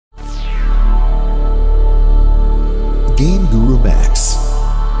GameGuru MAX.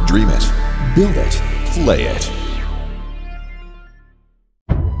 Dream it, build it, play it.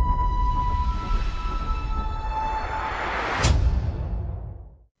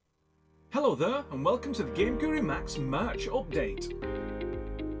 Hello there, and welcome to the GameGuru MAX March update.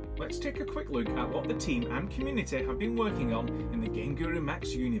 Let's take a quick look at what the team and community have been working on in the GameGuru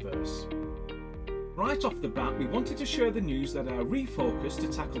MAX universe. Right off the bat, we wanted to share the news that our refocus to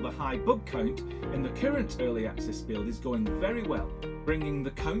tackle the high bug count in the current early access build is going very well, bringing the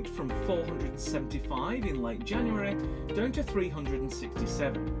count from 475 in late January down to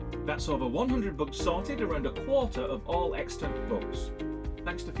 367. That's over 100 bugs sorted, around a quarter of all extant bugs.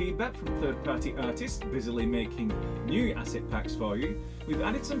 Thanks to feedback from third-party artists busily making new asset packs for you, we've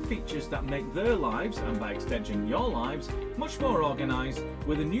added some features that make their lives, and by extension your lives, much more organised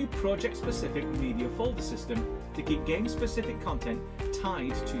with a new project-specific media folder system to keep game-specific content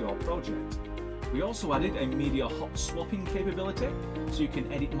tied to your project. We also added a media hot swapping capability, so you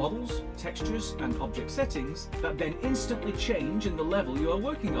can edit models, textures and object settings that then instantly change in the level you are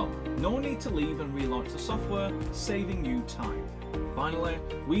working on. No need to leave and relaunch the software, saving you time. Finally,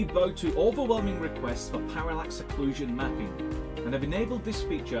 we bowed to overwhelming requests for parallax occlusion mapping and have enabled this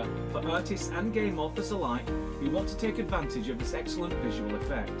feature for artists and game authors alike who want to take advantage of this excellent visual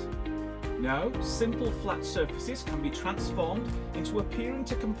effect. Now, simple flat surfaces can be transformed into appearing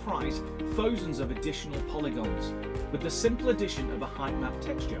to comprise thousands of additional polygons with the simple addition of a height map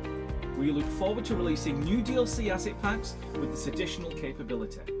texture. We look forward to releasing new DLC asset packs with this additional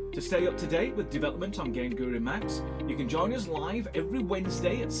capability. To stay up to date with development on GameGuru MAX, you can join us live every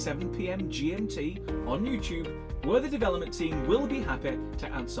Wednesday at 7 PM GMT on YouTube, where the development team will be happy to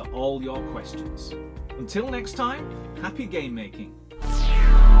answer all your questions. Until next time, happy game making!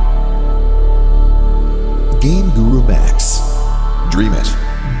 GameGuru MAX. Dream it,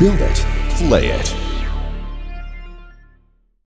 build it, play it.